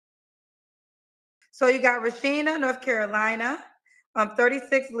So you got Rashina, North Carolina.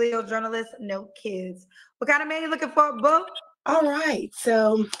 36, Leo, journalist, no kids. What kind of man you looking for, boo? All right.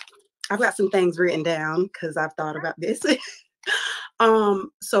 So I've got some things written down because I've thought about this.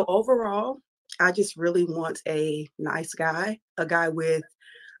 So overall, I just really want a nice guy, a guy with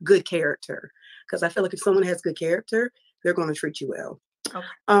good character. Because I feel like if someone has good character, they're going to treat you well. Okay.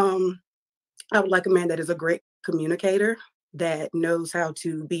 I would like a man that is a great communicator, that knows how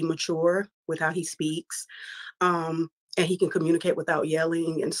to be mature with how he speaks. And he can communicate without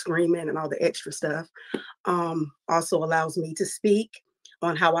yelling and screaming and all the extra stuff. Also allows me to speak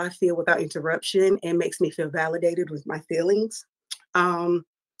on how I feel without interruption and makes me feel validated with my feelings. I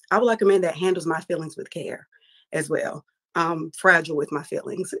would like a man that handles my feelings with care as well. Fragile with my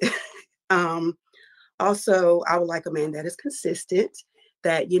feelings. um, Also, I would like a man that is consistent,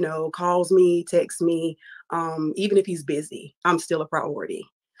 that, calls me, texts me, even if he's busy, I'm still a priority.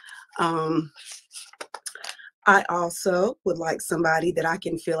 Um, I also would like somebody that I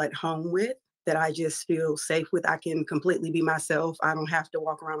can feel at home with, that I just feel safe with. I can completely be myself. I don't have to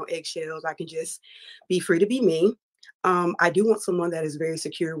walk around on eggshells. I can just be free to be me. I do want someone that is very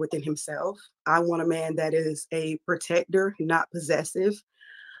secure within himself. I want a man that is a protector, not possessive.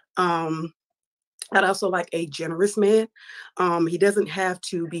 Um, I'd also like a generous man. He doesn't have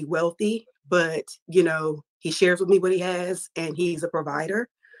to be wealthy, but he shares with me what he has and he's a provider.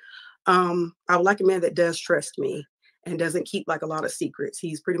 I would like a man that does trust me and doesn't keep like a lot of secrets.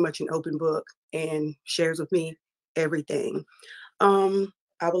 He's pretty much an open book and shares with me everything. I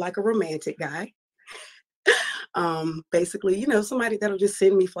would like a romantic guy. Basically, somebody that'll just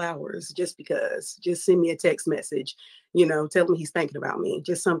send me flowers just because, just send me a text message, tell me he's thinking about me,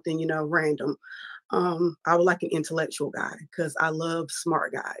 just something, random. I would like an intellectual guy because I love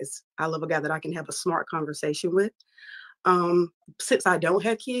smart guys. I love a guy that I can have a smart conversation with. Since I don't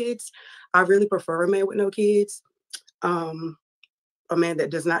have kids, I really prefer a man with no kids. Um, a man that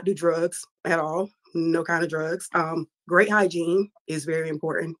does not do drugs at all, no kind of drugs. Great hygiene is very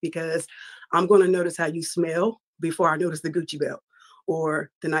important because I'm going to notice how you smell before I notice the Gucci belt or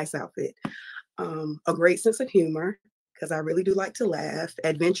the nice outfit. A great sense of humor because I really do like to laugh.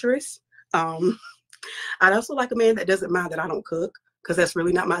 Adventurous. Um, I'd also like a man that doesn't mind that I don't cook because that's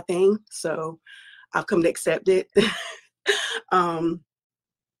really not my thing. So I've come to accept it. um,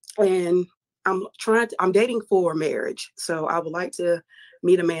 and I'm dating for marriage. So I would like to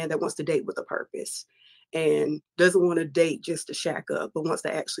meet a man that wants to date with a purpose and doesn't want to date just to shack up, but wants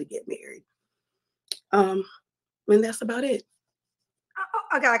to actually get married. Um, and that's about it.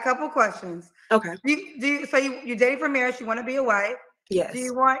 I got a couple questions. Okay. So you're dating for marriage, you want to be a wife. Do Yes.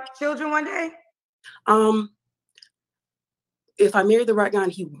 you want children one day? Um, if I marry the right guy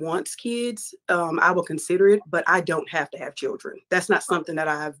and he wants kids, I will consider it, but I don't have to have children. That's not something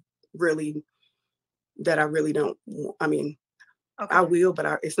really, that I really don't want. I mean, Okay. I will,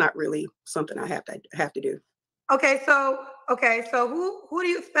 but it's not really something I have to do. Okay, so who do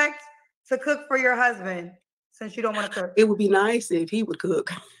you expect to cook for your husband since you don't want to cook? It would be nice if he would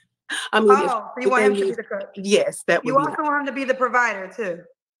cook. I mean, if Oh, so you the want him thing to be is, the cook. yes, that would You be nice. also want him to be the provider too.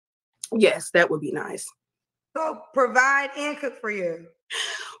 Yes, that would be nice. So provide and cook for you.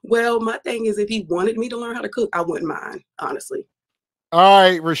 Well, my thing is, if he wanted me to learn how to cook, I wouldn't mind, honestly. All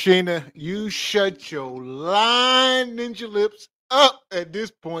right, Rashina, you shut your lying ninja lips up at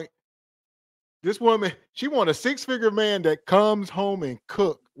this point. This woman, she want a six-figure man that comes home and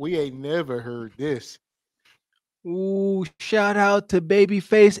cook. We ain't never heard this. Ooh, shout out to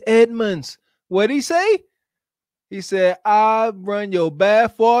Babyface Edmonds. What'd he say? He said, I run your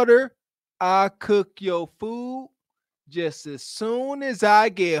bath water, I cook your food just as soon as I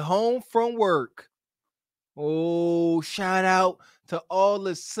get home from work. Oh, shout out to all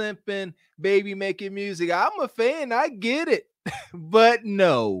the simping baby making music. I'm a fan, I get it. But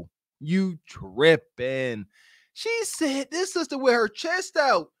no, you tripping. She said this sister with her chest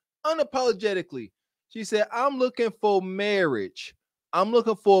out unapologetically. She said, I'm looking for marriage. I'm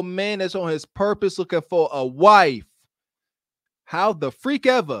looking for a man that's on his purpose, looking for a wife. How the freak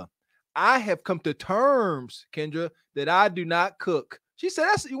ever. I have come to terms, Kendra, that I do not cook. She said,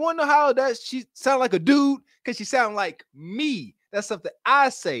 "That's you want to know how that she sound like a dude? Because she sound like me. That's something I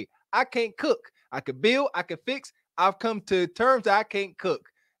say. I can't cook. I could build, I could fix. I've come to terms that I can't cook.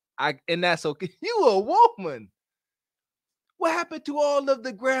 And that's okay. You a woman. What happened to all of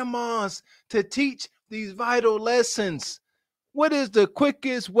the grandmas to teach these vital lessons? What is the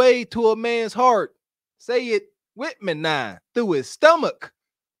quickest way to a man's heart? Say it with me now, through his stomach.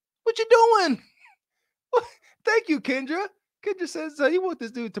 What you doing? Thank you, Kendra. Kendra says you want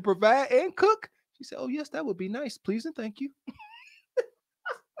this dude to provide and cook. She said, oh, yes, that would be nice. Please and thank you.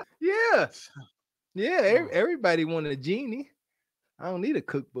 Yeah. Yeah, everybody wanted a genie. I don't need a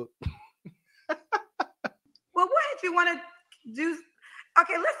cookbook. Well, what if you want to do?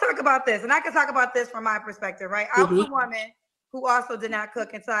 Okay, let's talk about this, and I can talk about this from my perspective, right? I was a woman who also did not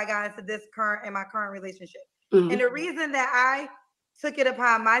cook until I got into my current relationship, and the reason that I took it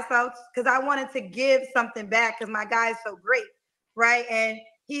upon myself because I wanted to give something back because my guy is so great, right? And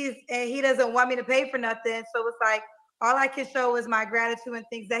he doesn't want me to pay for nothing, so it's like all I can show is my gratitude and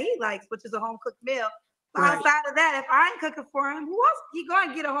things that he likes, which is a home cooked meal. But outside of that, if I ain't cooking for him, who else? He going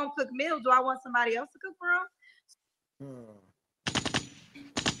to get a home cooked meal. Do I want somebody else to cook for him?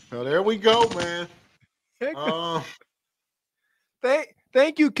 So there we go, man.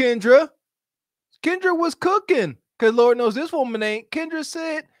 Thank you, Kendra. Kendra was cooking because Lord knows this woman ain't. Kendra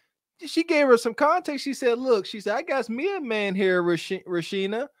said, she gave her some context. She said, look, she said, I got me a man here,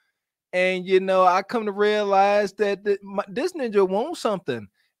 Rashina. And, you know, I come to realize that this ninja wants something.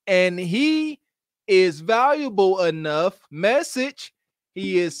 And he is valuable enough. Message.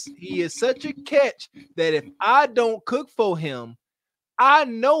 He is such a catch that if I don't cook for him, I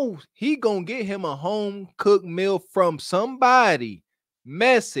know he gonna get him a home cooked meal from somebody.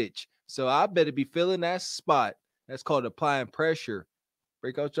 Message. So I better be filling that spot. That's called applying pressure.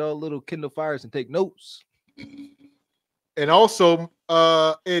 Break out y'all little Kindle Fires and take notes. And also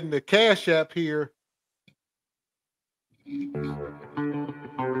in the Cash App here,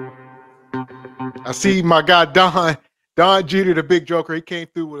 I see my guy Don Jeter, the big joker. He came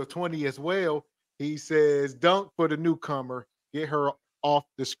through with a 20 as well. He says, dunk for the newcomer. Get her off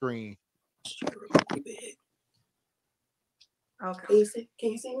the screen. Okay.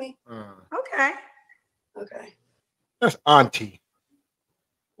 Can you see me? Okay. Okay. That's Auntie.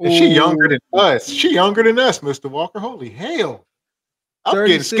 And she younger than us. She younger than us, Mr. Walker. Holy hell. I'm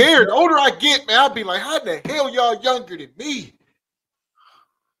getting scared. The older I get, man, I'll be like, how the hell y'all younger than me?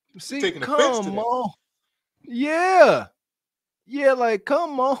 See, taking offense to come that. on. Yeah. Yeah, like,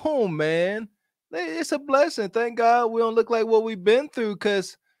 come on, man. It's a blessing. Thank God we don't look like what we've been through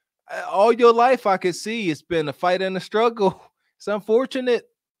because all your life I could see it's been a fight and a struggle. It's unfortunate.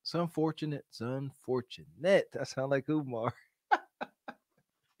 It's unfortunate. It's unfortunate. That sounds like Umar.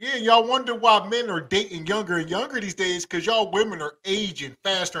 Yeah, y'all wonder why men are dating younger and younger these days because y'all women are aging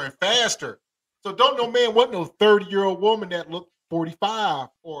faster and faster. So don't no man want no 30-year-old woman that look 45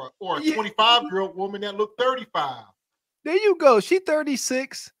 or a 25-year-old woman that look 35. There you go. She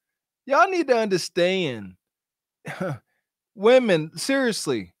 36. Y'all need to understand. Women,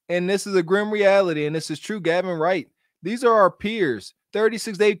 seriously, and this is a grim reality, and this is true, Gavin, right? These are our peers.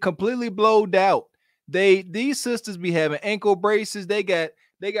 36, they completely blowed out. These sisters be having ankle braces. They got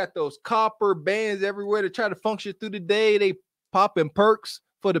those copper bands everywhere to try to function through the day. They popping perks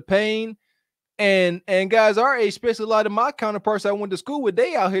for the pain. And guys, our age, especially a lot of my counterparts I went to school with,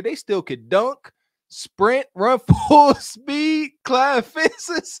 they out here, they still could dunk, sprint, run full speed, climb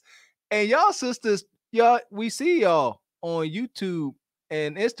fences. And y'all sisters, we see y'all on YouTube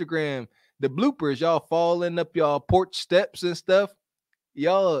and Instagram, the bloopers, y'all falling up y'all porch steps and stuff.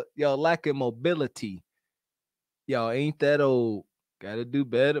 Y'all lacking mobility. Y'all ain't that old. Gotta do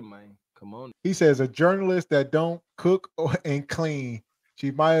better, man. Come on. He says a journalist that don't cook and clean,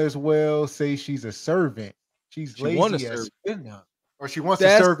 she might as well say she's a servant. She's lazy as or she wants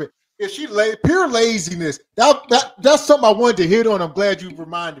to serve it. If she pure laziness, that's something I wanted to hit on. I'm glad you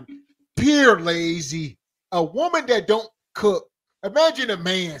reminded me. Pure lazy. A woman that don't cook. Imagine a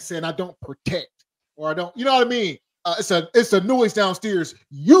man saying, "I don't protect," or "I don't." You know what I mean? It's a noise downstairs.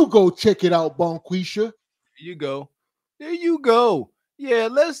 You go check it out, Bonquisha. There you go. There you go. Yeah,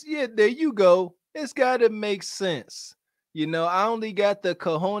 there you go. It's got to make sense. You know, I only got the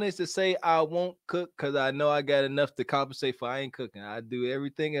cojones to say I won't cook because I know I got enough to compensate for I ain't cooking. I do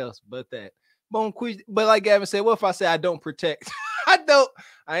everything else but that. Bonquisha. But like Gavin said, what if I say I don't protect?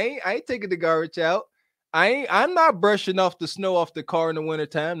 I ain't taking the garbage out. I'm not brushing off the snow off the car in the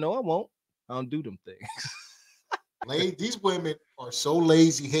wintertime. No, I won't. I don't do them things. These women are so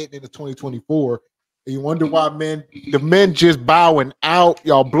lazy heading into 2024. And you wonder why the men just bowing out,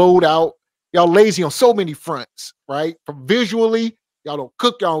 y'all blowed out, y'all lazy on so many fronts, right? From visually, y'all don't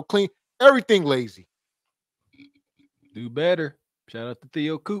cook, y'all don't clean, everything lazy. Do better. Shout out to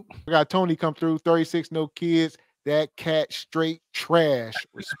Theo Coop. I got Tony come through, 36, no kids. That cat straight trash,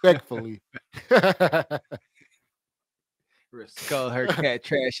 respectfully. Call her cat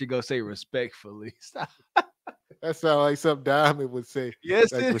trash. You go say respectfully. Stop. That sounds like something Diamond would say.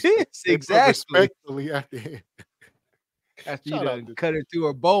 Yes, like it is. Exactly. Respectfully out there. After you done cut her through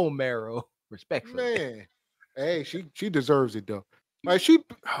her bone marrow. Respectfully. Man. Hey, she deserves it though. Like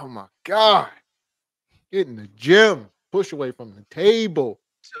oh my God. Get in the gym. Push away from the table.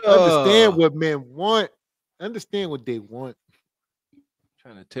 Understand what men want. Understand what they want.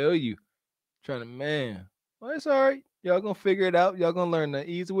 Trying to tell you. Man. Well, it's all right. Y'all gonna figure it out. Y'all gonna learn the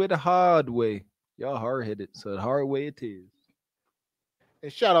easy way, the hard way. Y'all hard-headed, so the hard way it is.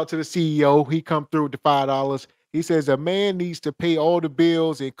 And shout out to the CEO. He come through with the $5. He says a man needs to pay all the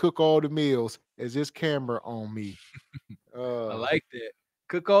bills and cook all the meals. Is this camera on me? I like that.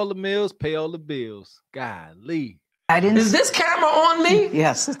 Cook all the meals, pay all the bills. Golly. Is this camera on me?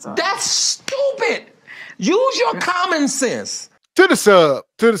 Yes, it's on. That's stupid. Use your common sense. To the sub.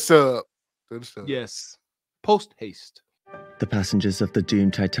 To the sub. To the sub. Yes. Post haste. The passengers of the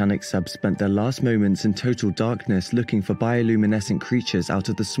doomed Titanic sub spent their last moments in total darkness looking for bioluminescent creatures out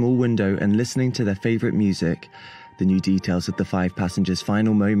of the small window and listening to their favorite music. The new details of the 5 passengers'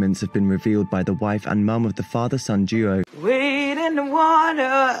 final moments have been revealed by the wife and mum of the father-son duo. Wade in the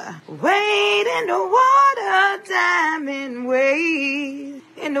water, diamond, wade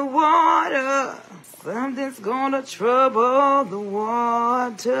in the water. Something's gonna trouble the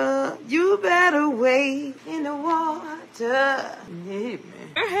water. You better wade in the water.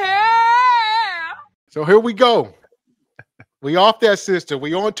 So here we go. We off that sister.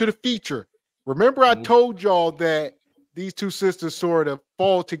 We on to the feature. Remember, I told y'all that these two sisters sort of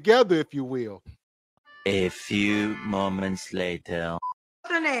fall together, if you will. A few moments later.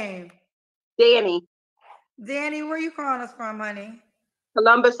 What's your name? Danny. Danny, where you calling us from, honey?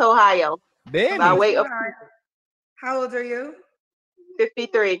 Columbus, Ohio. Danny. How old are you?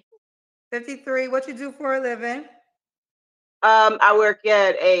 53. 53. What you do for a living? I work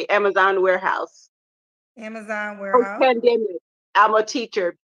at a Amazon warehouse. Amazon warehouse. Pandemic. I'm a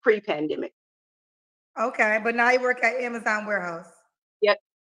teacher pre-pandemic. Okay, but now you work at Amazon warehouse. Yep.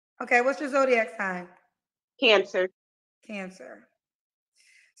 Okay, what's your zodiac sign? Cancer. Cancer.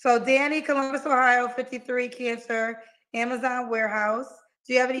 So Danny, Columbus, Ohio, 53, Cancer, Amazon warehouse.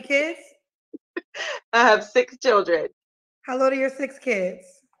 Do you have any kids? I have 6 children. How old are your 6 kids?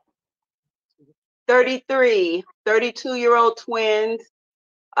 33, 32-year-old twins,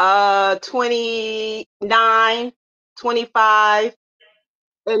 29, 25,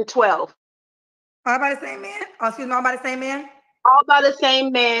 and 12. All by the same man? Oh, excuse me, all by the same man? All by the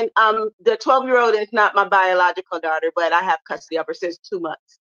same man. The 12-year-old is not my biological daughter, but I have custody of her since 2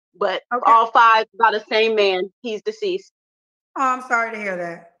 months. But all 5 by the same man. He's deceased. Oh, I'm sorry to hear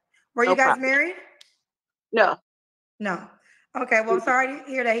that. Were you guys married? No. No. Okay, well, I'm sorry to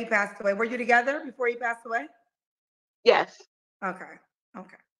hear that he passed away. Were you together before he passed away? Yes. Okay.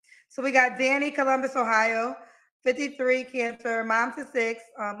 Okay. So we got Danny, Columbus, Ohio, 53, Cancer, mom to 6.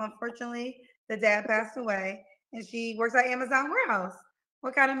 Unfortunately, the dad passed away, and she works at Amazon warehouse.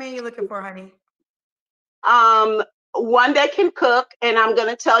 What kind of man you looking for, honey? One that can cook, and I'm going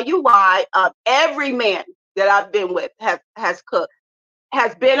to tell you why. Every man that I've been with has cooked,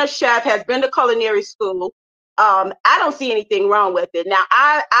 has been a chef, has been to culinary school. I don't see anything wrong with it. Now,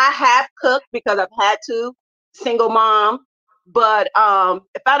 I have cooked because I've had to, single mom, but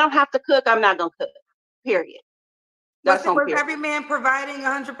if I don't have to cook, I'm not going to cook, period. Was every man providing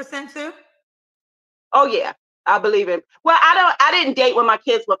 100% too? Oh, yeah, I believe it. Well, I didn't date when my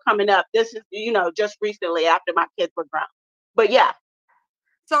kids were coming up. This is, just recently after my kids were grown. But yeah.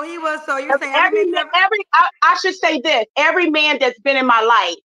 So he was, so you're saying I should say this, every man that's been in my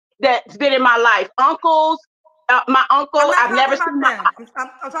life, uncles, my uncle, I've never seen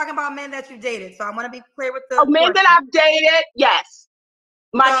I'm talking about men that you dated. So I want to be clear with the men that I've dated. Yes.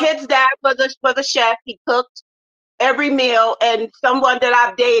 My kid's dad was a chef. He cooked every meal, and someone that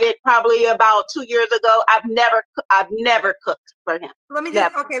I've dated probably about 2 years ago, I've never cooked for him. Let me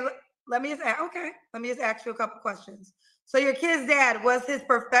just ask you a couple questions. So your kid's dad, was his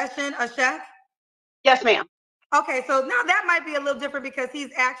profession a chef? Yes, ma'am. Okay, so now that might be a little different because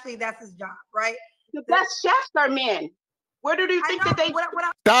that's his job, right? The best chefs are men. Where do you think that they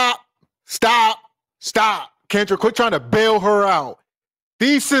Stop. Kendra, quit trying to bail her out.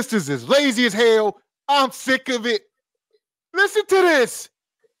 These sisters is lazy as hell. I'm sick of it. Listen to this.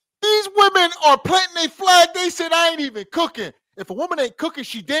 These women are planting a flag. They said I ain't even cooking. If a woman ain't cooking,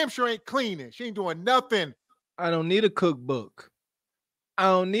 she damn sure ain't cleaning. She ain't doing nothing. I don't need a cookbook.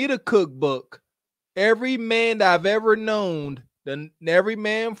 Every man that I've ever known, every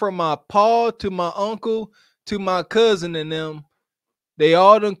man from my pa to my uncle to my cousin and them, they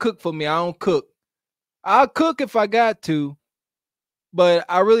all done cook for me. I don't cook. I'll cook if I got to, but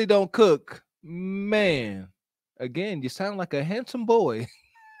I really don't cook. Man, again, you sound like a handsome boy.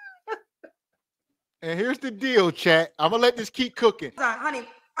 And here's the deal, chat. I'm going to let this keep cooking. Honey,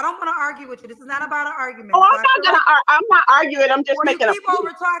 I don't want to argue with you. This is not about an argument. Oh, I'm not arguing. I'm just making you keep over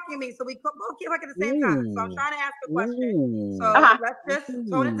talking me, so we both keep like at the same time. So I'm trying to ask a question. So let's just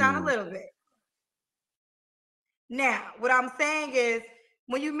tone it down a little bit. Now, what I'm saying is,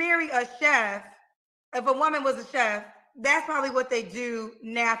 when you marry a chef, if a woman was a chef, that's probably what they do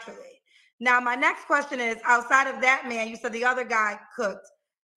naturally. Now, my next question is, outside of that man, you said the other guy cooked.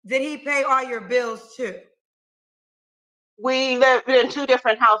 Did he pay all your bills too? We lived in 2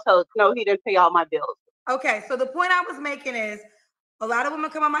 different households. No, he didn't pay all my bills. Okay, so the point I was making is, a lot of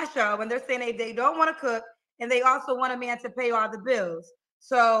women come on my show and they're saying they don't want to cook, and they also want a man to pay all the bills.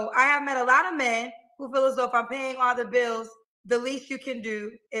 So I have met a lot of men who feel as though if I'm paying all the bills, the least you can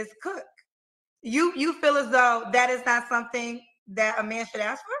do is cook. You feel as though that is not something that a man should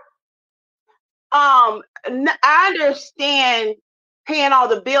ask for? I understand paying all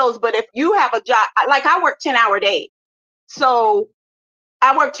the bills, but if you have a job, like I work 10-hour days. So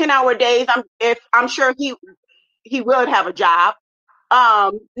I work 10-hour days. I'm sure he would have a job.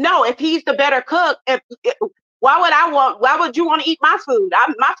 No, if he's the better cook, why would you want to eat my food?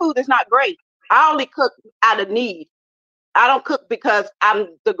 My food is not great. I only cook out of need. I don't cook because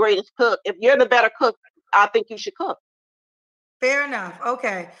I'm the greatest cook. If you're the better cook, I think you should cook. Fair enough.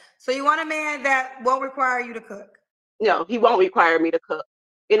 Okay. So you want a man that won't require you to cook? No, he won't require me to cook.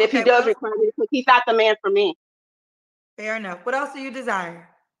 And if he does require me to cook, he's not the man for me. Fair enough. What else do you desire?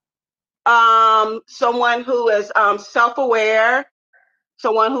 Someone who is self-aware,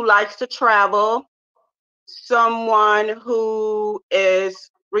 someone who likes to travel, someone who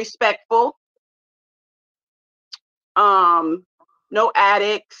is respectful, no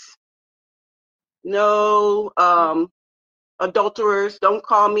addicts, no adulterers. Don't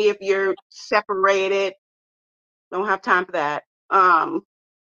call me if you're separated. Don't have time for that.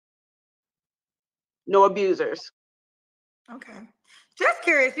 No abusers. Okay. Just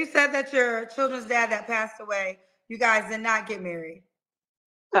curious, you said that your children's dad that passed away, you guys did not get married.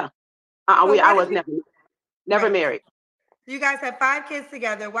 No. I was never married. You guys had 5 kids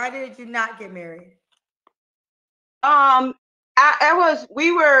together. Why did you not get married?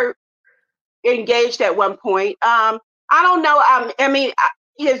 We were engaged at one point. I don't know. I mean,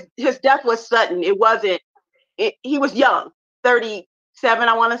 his death was sudden. It wasn't. He was young, 37,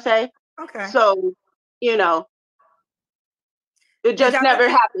 I want to say. Okay. So, it just never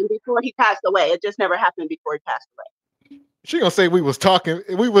happened before he passed away. It just never happened before he passed away. She gonna say we was talking.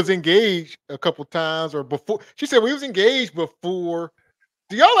 We was engaged a couple times or before. She said we was engaged before.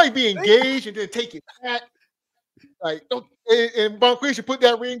 Do y'all like be engaged and then take it back? Like, don't, and Bonquisha put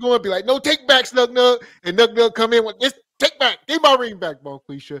that ring on and be like, no, take back, Snug Nug. And Nug Nug come in with this, take back, give my ring back,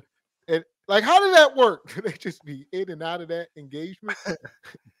 Bonquisha. And like, how did that work? They just be in and out of that engagement.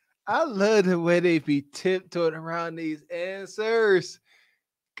 I love the way they be tiptoeing around these answers.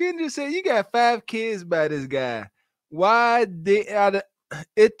 Kendra said, you got 5 kids by this guy. Why did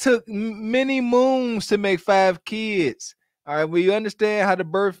it took many moons to make 5 kids? All right, we understand how the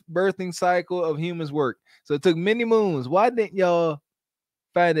birthing cycle of humans work. So it took many moons. Why didn't y'all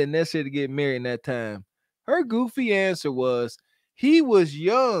find it necessary to get married in that time? Her goofy answer was, he was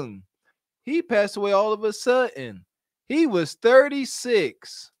young. He passed away all of a sudden. He was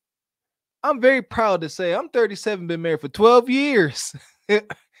 36. I'm very proud to say I'm 37, been married for 12 years and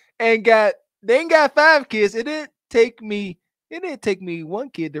they ain't got 5 kids. It didn't take me 1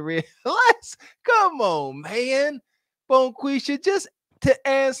 kid to realize. Come on, man. Bonquisha, just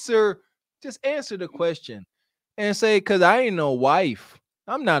answer the question and say, because I ain't no wife.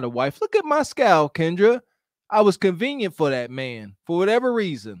 I'm not a wife. Look at my scowl, Kendra. I was convenient for that man for whatever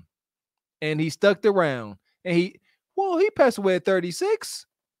reason. And he stuck around. And he passed away at 36.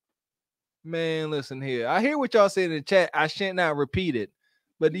 Man, listen here. I hear what y'all say in the chat. I shan't not repeat it.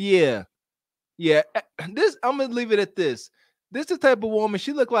 But yeah. This, I'm gonna leave it at this. This is the type of woman,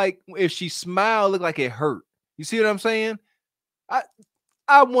 she look like, if she smiled, look like it hurt. You see what I'm saying?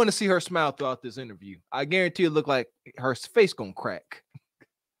 I want to see her smile throughout this interview. I guarantee it look like her face gonna crack.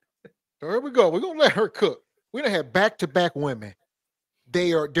 So here we go. We're gonna let her cook. We're gonna have back-to-back women.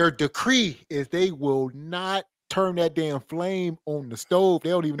 Their decree is they will not turn that damn flame on the stove. They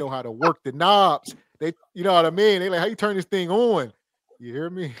don't even know how to work the knobs. They, you know what I mean? They like, how you turn this thing on? You hear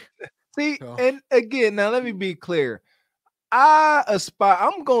me? See, and again, now let me be clear. I'm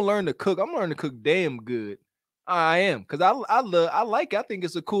gonna learn to cook. I'm learning to cook damn good. I am, because I like it. I think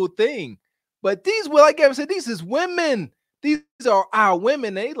it's a cool thing. But these, well, like Gavin said, these is women. These are our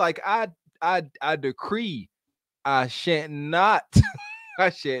women. They like, I decree I shan't not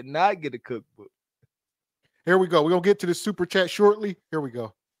get a cookbook. Here we go. We're gonna get to the super chat shortly. Here we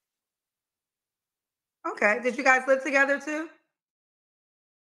go. Okay. Did you guys live together too?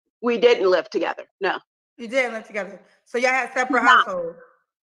 We didn't live together. No. You didn't live together. So y'all had separate households.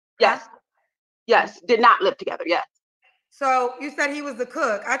 Yes. Huh? Yes. Did not live together. Yes. So you said he was the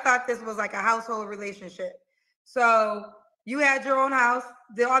cook. I thought this was like a household relationship. So you had your own house.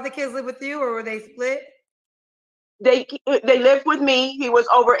 Did all the kids live with you, or were they split? They lived with me. He was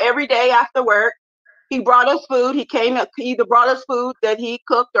over every day after work. He brought us food. He either brought us food that he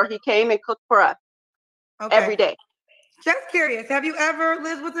cooked, or he came and cooked for us every day. Just curious, have you ever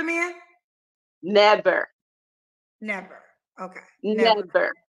lived with a man? Never. Never. Okay.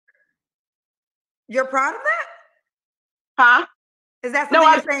 Never. You're proud of that? Huh? Is that something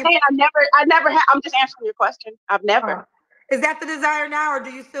you're saying? I never had. I'm just answering your question. I've never. Is that the desire now, or do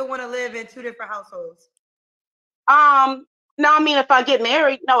you still want to live in two different households? No, I mean, if I get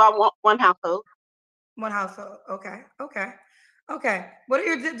married, no, I want one household. One household. Okay. What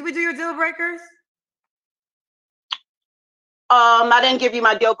are do we do your deal breakers? I didn't give you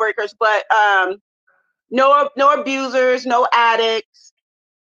my deal breakers, but no abusers, no addicts,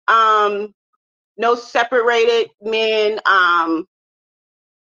 no separated men.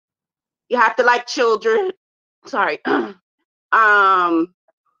 You have to like children. Sorry. Have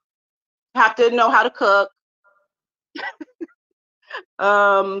to know how to cook.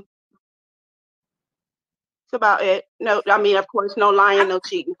 That's about it. No, I mean, of course, no lying, no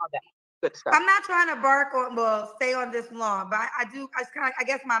cheating, all that good stuff. I'm not trying to stay on this long, but I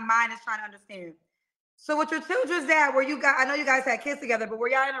guess my mind is trying to understand. So with your children's dad, I know you guys had kids together, but were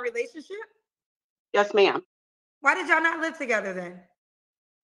y'all in a relationship? Yes, ma'am. Why did y'all not live together then?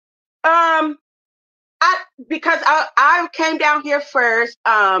 Because I came down here first.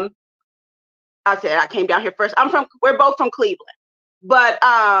 I came down here first. We're both from Cleveland. But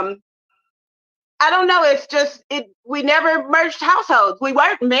I don't know. It's just we never merged households. We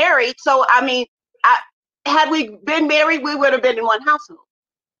weren't married. So I mean, had we been married, we would have been in one household.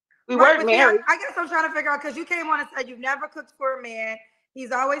 We weren't married. I guess I'm trying to figure out, because you came on and said you've never cooked for a man.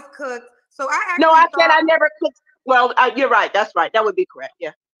 He's always cooked. So I said I never cooked. Well, you're right. That's right. That would be correct.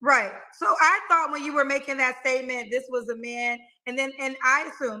 Yeah. Right. So I thought when you were making that statement, this was a man, and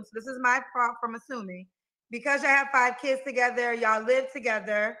I assumed, so this is my fault from assuming, because y'all have 5 kids together, y'all live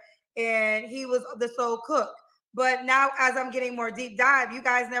together, and he was the sole cook. But now, as I'm getting more deep dive, you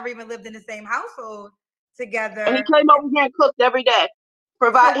guys never even lived in the same household together. And he came over here and cooked every day.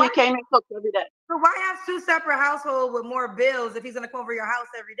 He came and cooked every day. So why have 2 separate households with more bills if he's going to come over your house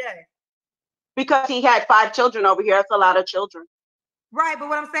every day? Because he had 5 children over here. That's a lot of children. Right, but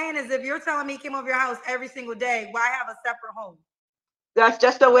what I'm saying is, if you're telling me he came over your house every single day, why have a separate home? That's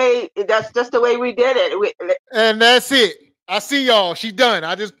just the way we did it. And that's it. I see y'all. She's done.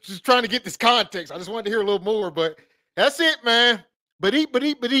 I just trying to get this context. I just wanted to hear a little more, but that's it, man. But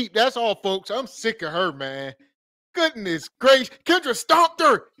eat. That's all, folks. I'm sick of her, man. Goodness gracious. Kendra stomped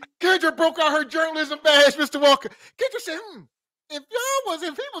her. Kendra broke out her journalism badge, Mr. Walker. Kendra said, if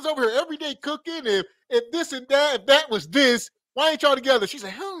he was over here every day cooking, if this and that, if that was this, why ain't y'all together? She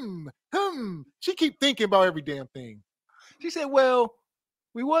said, She keep thinking about every damn thing. She said, well,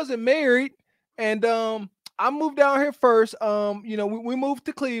 we wasn't married, and I moved down here first. We moved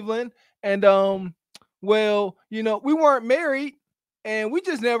to Cleveland, and we weren't married, and we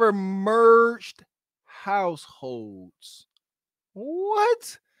just never merged households.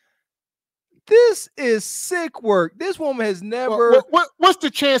 What? This is sick work. This woman has never. What's the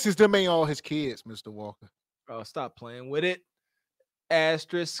chances them ain't all his kids, Mr. Walker? Oh, stop playing with it.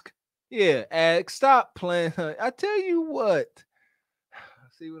 Asterisk. Yeah, stop playing. I tell you what.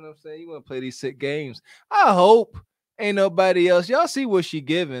 See what I'm saying? You want to play these sick games. I hope ain't nobody else. Y'all see what she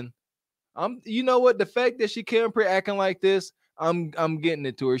giving. You know what? The fact that she came up here acting like this, I'm getting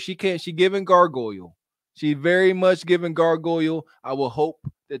it to her. She giving gargoyle. She very much giving gargoyle. I will hope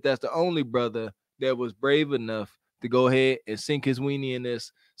that that's the only brother that was brave enough to go ahead and sink his weenie in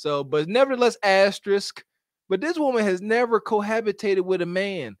this. So, but nevertheless, asterisk. But this woman has never cohabitated with a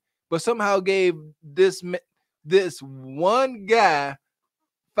man, but somehow gave this one guy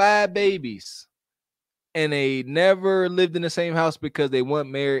 5 babies, and they never lived in the same house because they weren't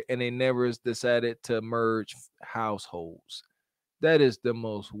married, and they never decided to merge households. That is the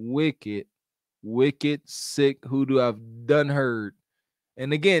most wicked, sick hoodoo I've done heard.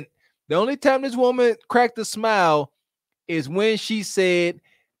 And again, the only time this woman cracked a smile is when she said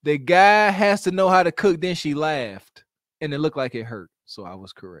the guy has to know how to cook. Then she laughed, and it looked like it hurt. So I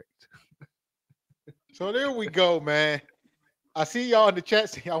was correct. So there we go, man. I see y'all in the chat.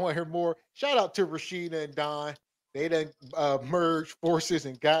 See, I want to hear more. Shout out to Rashida and Don. They done merged forces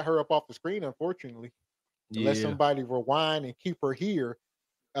and got her up off the screen, unfortunately. Unless somebody rewind and keep her here.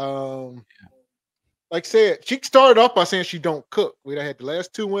 like I said, she started off by saying she don't cook. We done had the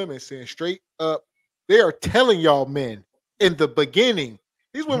last two women saying straight up, they are telling y'all men in the beginning.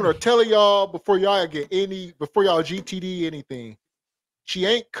 These women are telling y'all before y'all GTD anything. She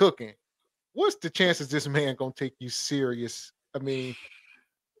ain't cooking. What's the chances this man gonna take you serious? I mean,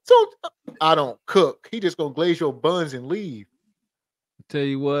 so I don't cook. He just gonna glaze your buns and leave. Tell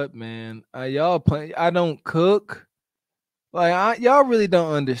you what, man, y'all play. I don't cook. Like y'all really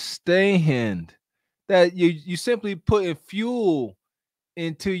don't understand that you simply putting fuel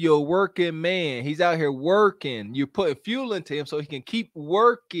into your working man. He's out here working. You're putting fuel into him so he can keep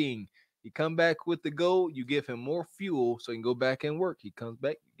working. You come back with the gold, you give him more fuel so he can go back and work. He comes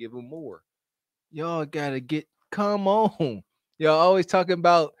back, you give him more. Y'all gotta come on. Y'all always talking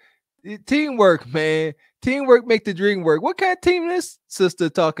about teamwork, man. Teamwork make the dream work. What kind of team this sister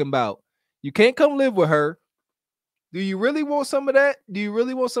talking about? You can't come live with her. Do you really want some of that? Do you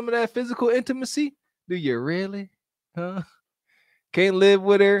really want some of that physical intimacy? Do you really? Huh? Can't live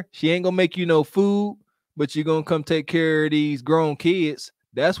with her. She ain't gonna make you no food, but you're gonna come take care of these grown kids.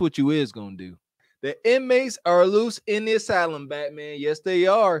 That's what you is gonna do. The inmates are loose in the asylum, Batman. Yes, they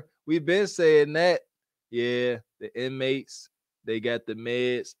are. We've been saying that. Yeah, the inmates, they got the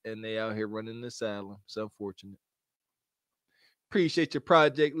meds and they out here running the asylum. It's unfortunate. Appreciate your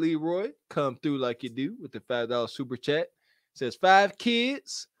project, Leroy. Come through like you do with the $5 super chat. Says 5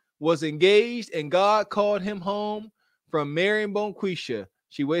 kids, was engaged, and God called him home from marrying Bonquisha.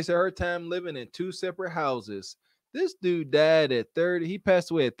 She wasted her time living in 2 separate houses. This dude died at 30. He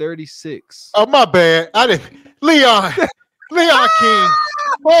passed away at 36. Oh, my bad. I didn't. Leon King.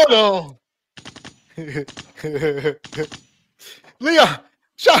 Hold on. Leon,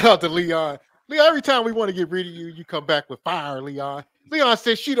 shout out to Leon. Leon, every time we want to get rid of you, you come back with fire, Leon. Leon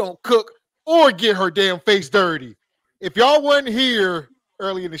says she don't cook or get her damn face dirty. If y'all wasn't here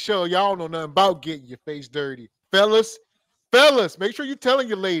early in the show, y'all don't know nothing about getting your face dirty. Fellas, make sure you're telling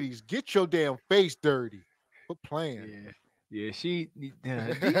your ladies, get your damn face dirty. Quit playing. Yeah,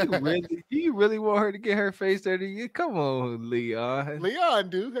 do you really want her to get her face dirty? Come on, Leon. Leon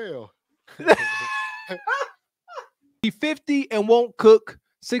do, hell. He 50 and won't cook.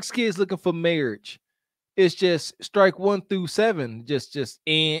 6 kids looking for marriage. It's just strike 1 through 7. Just just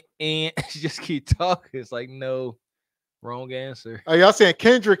keep talking. It's like, no, wrong answer. Oh, y'all saying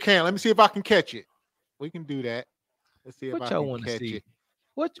Kendra can. Let me see if I can catch it. We can do that. Let's see if what I y'all want to see. it.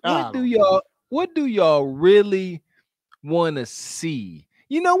 What do y'all really want to see?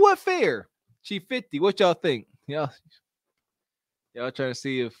 You know what? Fair. She 50. What y'all think? Y'all trying to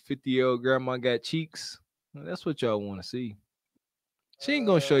see if 50-year-old grandma got cheeks? Well, that's what y'all want to see. She ain't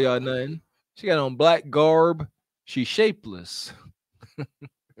gonna show y'all nothing. She got on black garb. She's shapeless.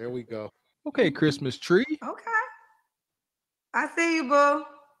 There we go. Okay, Christmas tree. Okay. I see you, boo.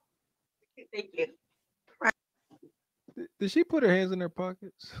 Thank you. Did she put her hands in her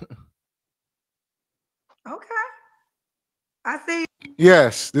pockets? Okay. I see you.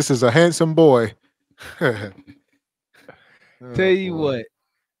 Yes, this is a handsome boy. Tell you what,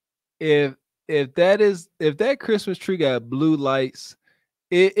 if that Christmas tree got blue lights,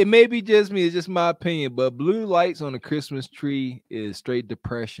 it may be just me, it's just my opinion, but blue lights on a Christmas tree is straight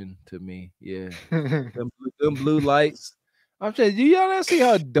depression to me. Yeah. them blue lights. I'm saying, do y'all not see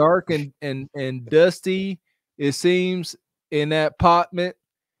how dark and dusty it seems in that apartment?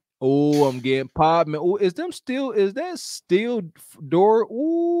 Oh, I'm getting apartment. Oh, is that steel door?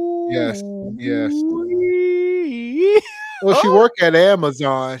 Ooh. Yes. Well, she work at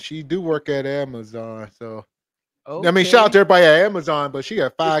Amazon. She do work at Amazon. So okay. I mean, shout out to everybody at Amazon, but she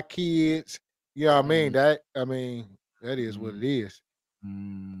got 5 kids. You know what I mean? That is what it is.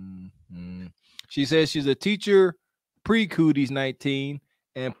 She says she's a teacher pre-Cooties 19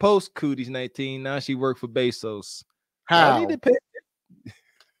 and post-Cooties 19. Now she worked for Bezos. How? I need to pay.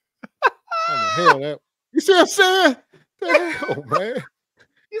 You see what I'm saying? The hell, man.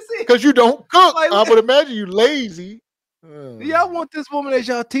 You see, because you don't cook. Like, I would imagine you lazy. Y'all want this woman as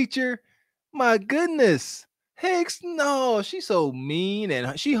y'all teacher? My goodness. Heck no, she's so mean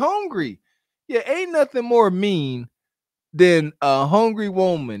and she hungry. Yeah, ain't nothing more mean than a hungry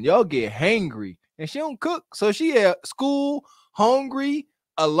woman. Y'all get hangry and she don't cook. So she at school, hungry,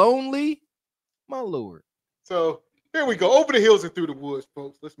 lonely. My Lord. So here we go. Over the hills and through the woods,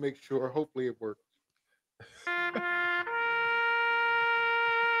 folks. Let's make sure. Hopefully it works.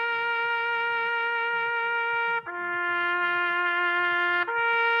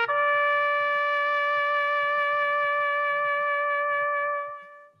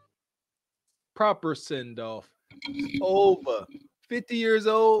 Proper send off. Over 50 years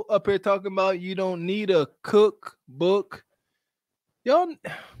old up here talking about you don't need a cookbook. Y'all,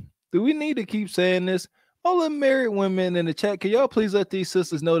 Do we need to keep saying this? All the married women in the chat, can y'all please let these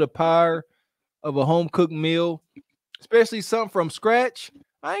sisters know the power of a home cooked meal, especially something from scratch?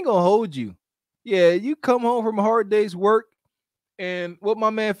 I ain't gonna hold you. Yeah, you come home from a hard day's work, and what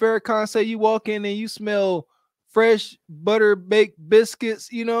my man Farrakhan say, you walk in and you smell fresh butter baked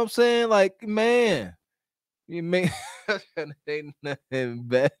biscuits. You know what I'm saying? Like, man, you make ain't nothing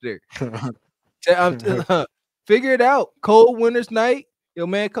better. Figure it out. Cold winter's night, your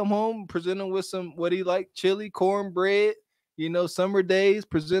man come home, present him with some what he like, chili, cornbread. You know, summer days,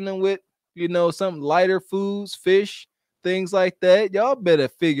 present him with, you know, some lighter foods, fish, things like that. Y'all better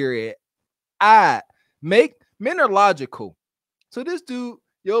figure it. Men are logical. So this dude,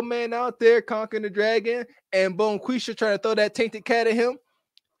 your man out there conquering the dragon, and Bonquisha trying to throw that tainted cat at him.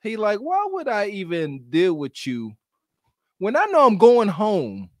 He like, why would I even deal with you when I know I'm going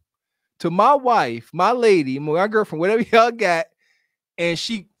home to my wife, my lady, my girlfriend, whatever y'all got, and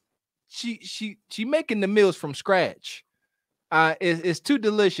she making the meals from scratch. It's too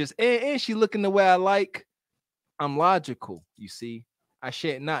delicious, and she looking the way I like. I'm logical, you see. I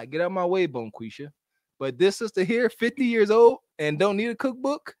shan't not get out of my way, Bonquisha. But this sister here, 50 years old and don't need a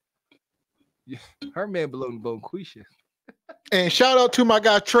cookbook. Her man belong to Bonquisha. And shout out to my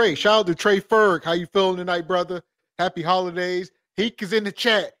guy Trey. Shout out to Trey Ferg. How you feeling tonight, brother? Happy holidays. He is in the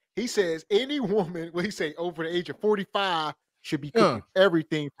chat. He says any woman, what he say, over the age of 45 should be cooking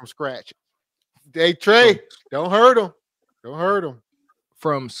everything from scratch. Hey, Trey, don't hurt him. Don't hurt him.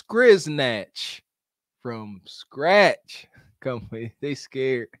 From Scriznatch. From scratch. Come with, they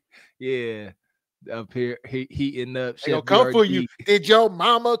scared. Yeah. Up here, heating up. They gonna come for you. Did your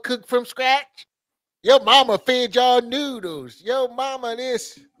mama cook from scratch? Your mama fed y'all noodles. Your mama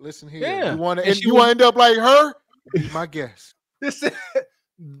this. Listen here. Yeah. You want to end up like her? Be my guest.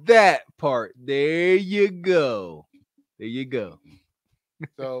 That part. There you go. There you go.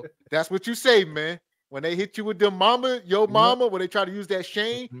 So that's what you say, man. When they hit you with them mama, your mama, when they try to use that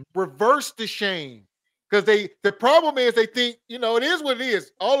shame, reverse the shame. Because the problem is they think, you know, it is what it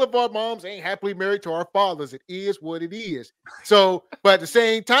is. All of our moms ain't happily married to our fathers. It is what it is. So, but at the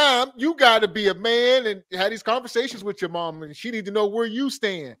same time, you got to be a man and have these conversations with your mom, and she need to know where you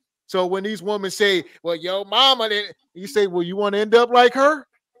stand. So when these women say, well, yo, mama, then you say, well, you want to end up like her?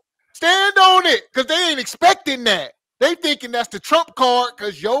 Stand on it, because they ain't expecting that. They thinking that's the trump card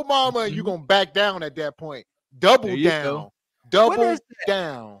because your mama, and you're going to back down at that point. Double down. Double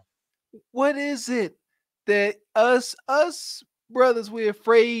down. What is it that us brothers, we're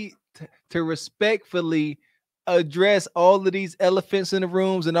afraid to respectfully address all of these elephants in the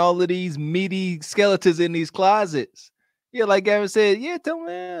rooms and all of these meaty skeletons in these closets? Yeah, like Gavin said, yeah, tell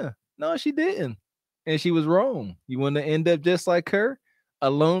me, yeah. No, she didn't. And she was wrong. You want to end up just like her, a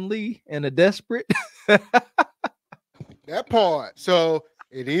lonely and a desperate? That part. So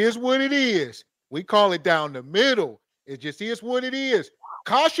it is what it is. We call it down the middle. It just is what it is.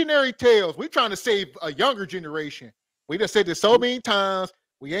 Cautionary tales. We're trying to save a younger generation. We just said this so many times.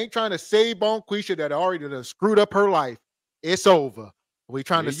 We ain't trying to save Bonquisha that already done screwed up her life. It's over. We're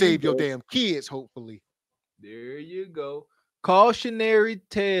trying to save your damn kids, hopefully. There you go. Cautionary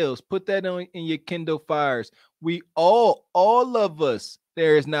tales. Put that on in your Kindle Fires. We all of us,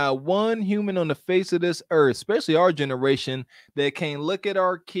 there is not one human on the face of this earth, especially our generation, that can look at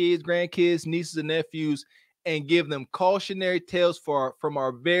our kids, grandkids, nieces, and nephews and give them cautionary tales from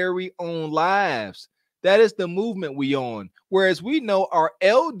our very own lives. That is the movement we on. Whereas we know our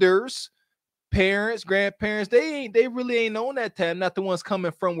elders, parents, grandparents, they really ain't on that time. Not the ones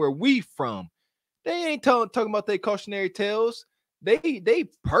coming from where we from. They ain't talking about their cautionary tales. They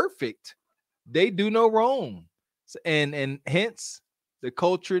perfect. They do no wrong. And hence the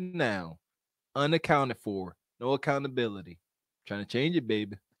culture now unaccounted for. No accountability. Trying to change it,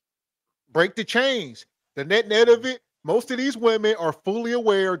 baby. Break the chains. The net of it, most of these women are fully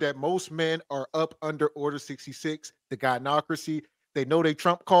aware that most men are up under Order 66, the gynocracy. They know they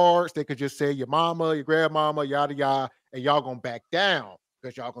trump cards. They could just say your mama, your grandmama, yada, yada, and y'all going to back down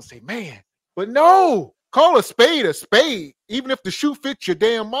because y'all going to say, man, but no, call a spade a spade. Even if the shoe fits your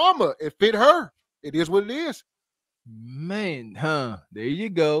damn mama, it fit her. It is what it is. Man, there you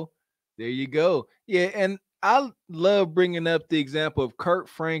go. There you go. Yeah, and I love bringing up the example of Kurt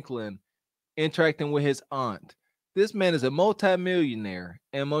Franklin interacting with his aunt. This man is a multimillionaire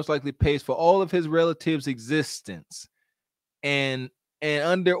and most likely pays for all of his relatives' existence. And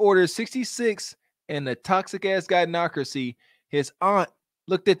under Order 66 and the toxic ass gynocracy, his aunt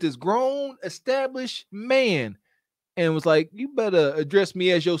looked at this grown, established man and was like, you better address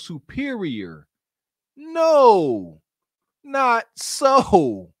me as your superior. No, not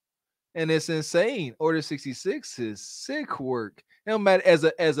so. And it's insane. Order 66 is sick work. It don't matter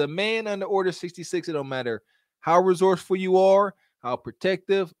as a man under Order 66. It don't matter how resourceful you are, how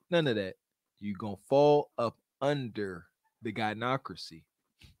protective, none of that. You gonna fall up under the gynocracy.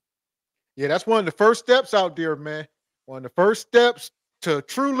 Yeah, that's one of the first steps out there, man. One of the first steps to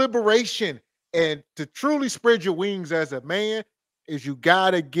true liberation and to truly spread your wings as a man is you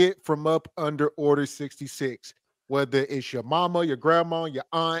gotta get from up under Order 66. Whether it's your mama, your grandma, your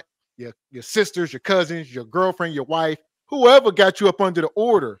aunt, your sisters, your cousins, your girlfriend, your wife, whoever got you up under the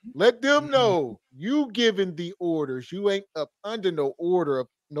order, let them know you giving the orders. You ain't up under no order of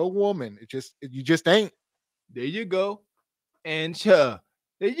no woman. You just ain't. There you go. And there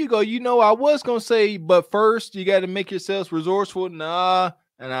you go. You know, I was gonna say, but first you got to make yourselves resourceful. Nah,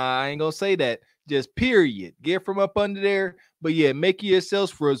 and I ain't gonna say that. Just period. Get from up under there. But yeah, make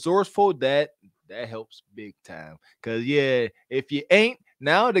yourselves resourceful. That helps big time. Cause yeah, if you ain't,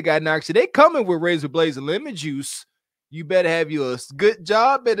 now the guy knocks you. They coming with razor blades and lemon juice. You better have you a good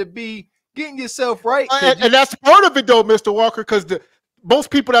job. Better be getting yourself right. And that's part of it though, Mr. Walker, because most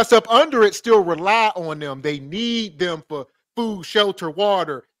people that's up under it still rely on them. They need them for food, shelter,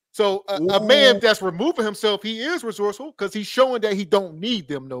 water. So a man that's removing himself, he is resourceful because he's showing that he don't need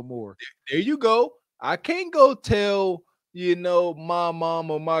them no more. There you go. I can't go tell, you know, my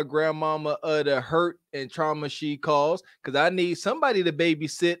mom or my grandmama the hurt and trauma she caused, because I need somebody to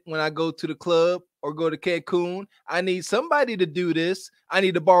babysit when I go to the club or go to Cancun. I need somebody to do this. I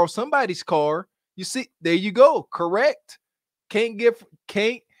need to borrow somebody's car. You see, there you go. Correct.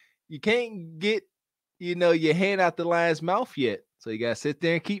 You can't get, you know, your hand out the lion's mouth yet. So you gotta sit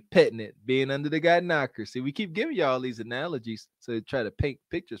there and keep petting it, being under the guy knocker. See, we keep giving y'all these analogies to try to paint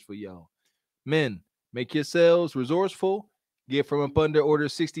pictures for y'all. Men, make yourselves resourceful, get from up under Order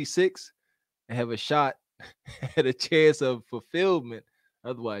 66, and have a shot at a chance of fulfillment.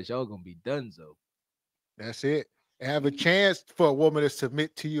 Otherwise, y'all gonna be donezo. That's it. And have a chance for a woman to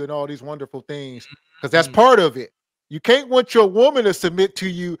submit to you and all these wonderful things, because that's part of it. You can't want your woman to submit to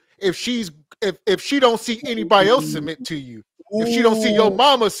you if she don't see anybody else submit to you. If she don't see your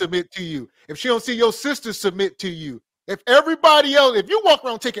mama submit to you, if she don't see your sister submit to you, if everybody else, if you walk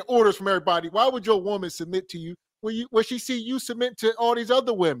around taking orders from everybody, why would your woman submit to you when she see you submit to all these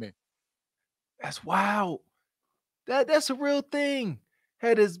other women? That's wild. That's a real thing.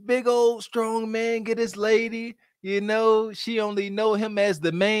 Had this big old strong man get his lady, you know, she only know him as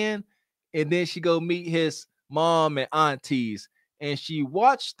the man, and then she go meet his mom and aunties, and she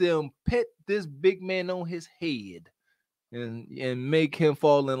watched them pet this big man on his head and make him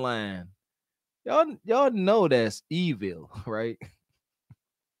fall in line. Y'all know that's evil, right?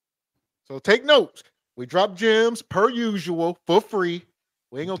 So take notes. We drop gems per usual for free.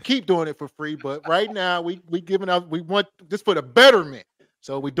 We ain't gonna keep doing it for free, but right now we giving out. We want this for the betterment.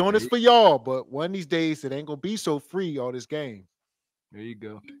 So we're doing this for y'all. But one of these days it ain't gonna be so free. All this game. There you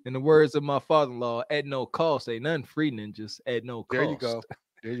go. In the words of my father-in-law, at no cost. Ain't nothing free, ninjas. At no cost. There you go.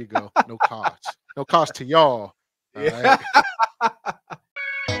 There you go. No cost. No cost to y'all. All right.